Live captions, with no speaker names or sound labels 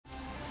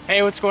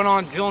Hey, what's going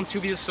on? Dylan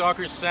Tooby, the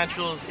Soccer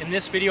Essentials. In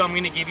this video, I'm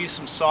going to give you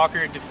some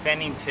soccer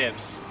defending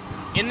tips.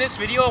 In this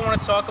video, I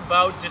want to talk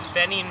about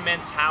defending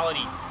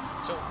mentality.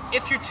 So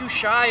if you're too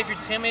shy, if you're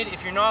timid,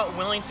 if you're not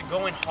willing to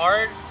go in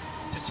hard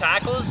to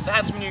tackles,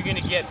 that's when you're going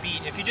to get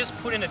beat. If you just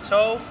put in a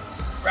toe,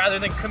 rather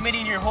than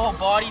committing your whole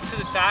body to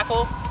the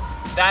tackle,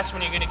 that's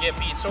when you're going to get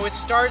beat. So it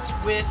starts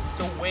with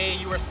the way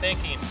you are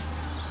thinking.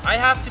 I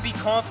have to be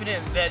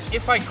confident that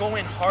if I go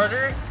in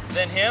harder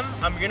than him,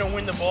 I'm going to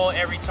win the ball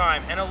every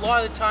time. And a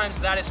lot of the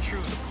times that is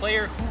true. The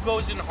player who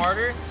goes in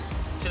harder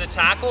to the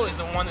tackle is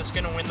the one that's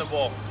going to win the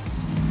ball.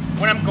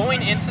 When I'm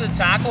going into the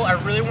tackle, I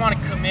really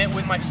want to commit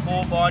with my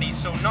full body.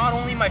 So not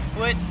only my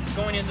foot is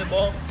going into the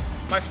ball,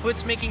 my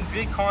foot's making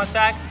good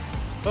contact,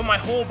 but my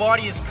whole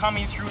body is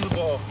coming through the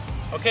ball.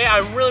 Okay, I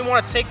really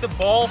want to take the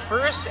ball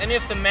first, and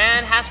if the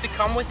man has to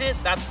come with it,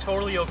 that's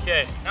totally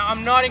okay. Now,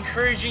 I'm not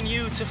encouraging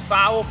you to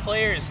foul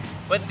players,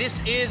 but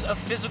this is a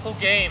physical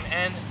game,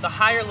 and the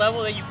higher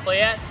level that you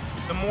play at,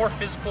 the more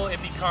physical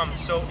it becomes.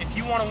 So if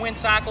you want to win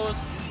tackles,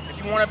 if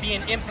you want to be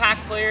an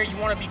impact player, you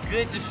want to be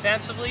good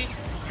defensively,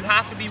 you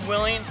have to be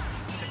willing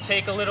to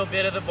take a little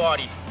bit of the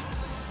body.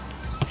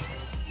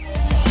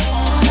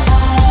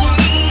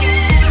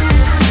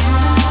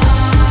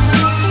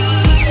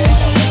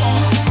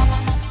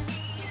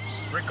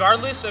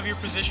 Regardless of your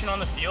position on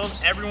the field,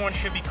 everyone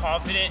should be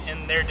confident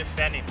in their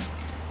defending.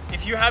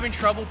 If you're having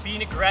trouble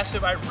being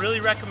aggressive, I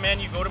really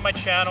recommend you go to my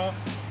channel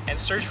and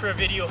search for a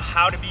video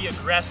how to be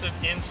aggressive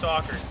in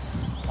soccer.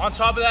 On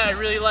top of that, I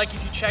really like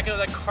if you check out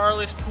that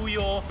Carlos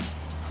Puyol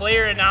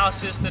player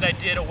analysis that I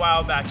did a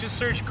while back. Just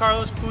search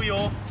Carlos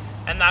Puyol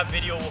and that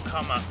video will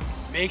come up.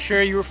 Make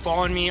sure you are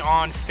following me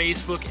on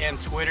Facebook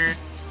and Twitter.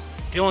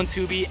 Dylan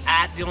Tooby,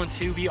 at Dylan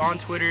Tooby on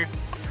Twitter.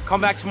 Come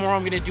back tomorrow,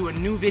 I'm gonna do a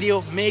new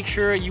video. Make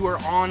sure you are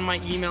on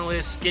my email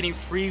list, getting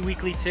free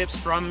weekly tips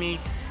from me.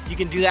 You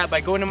can do that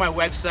by going to my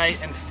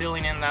website and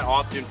filling in that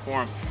opt-in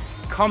form.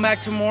 Come back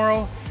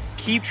tomorrow,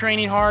 keep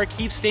training hard,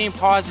 keep staying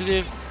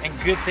positive, and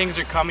good things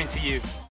are coming to you.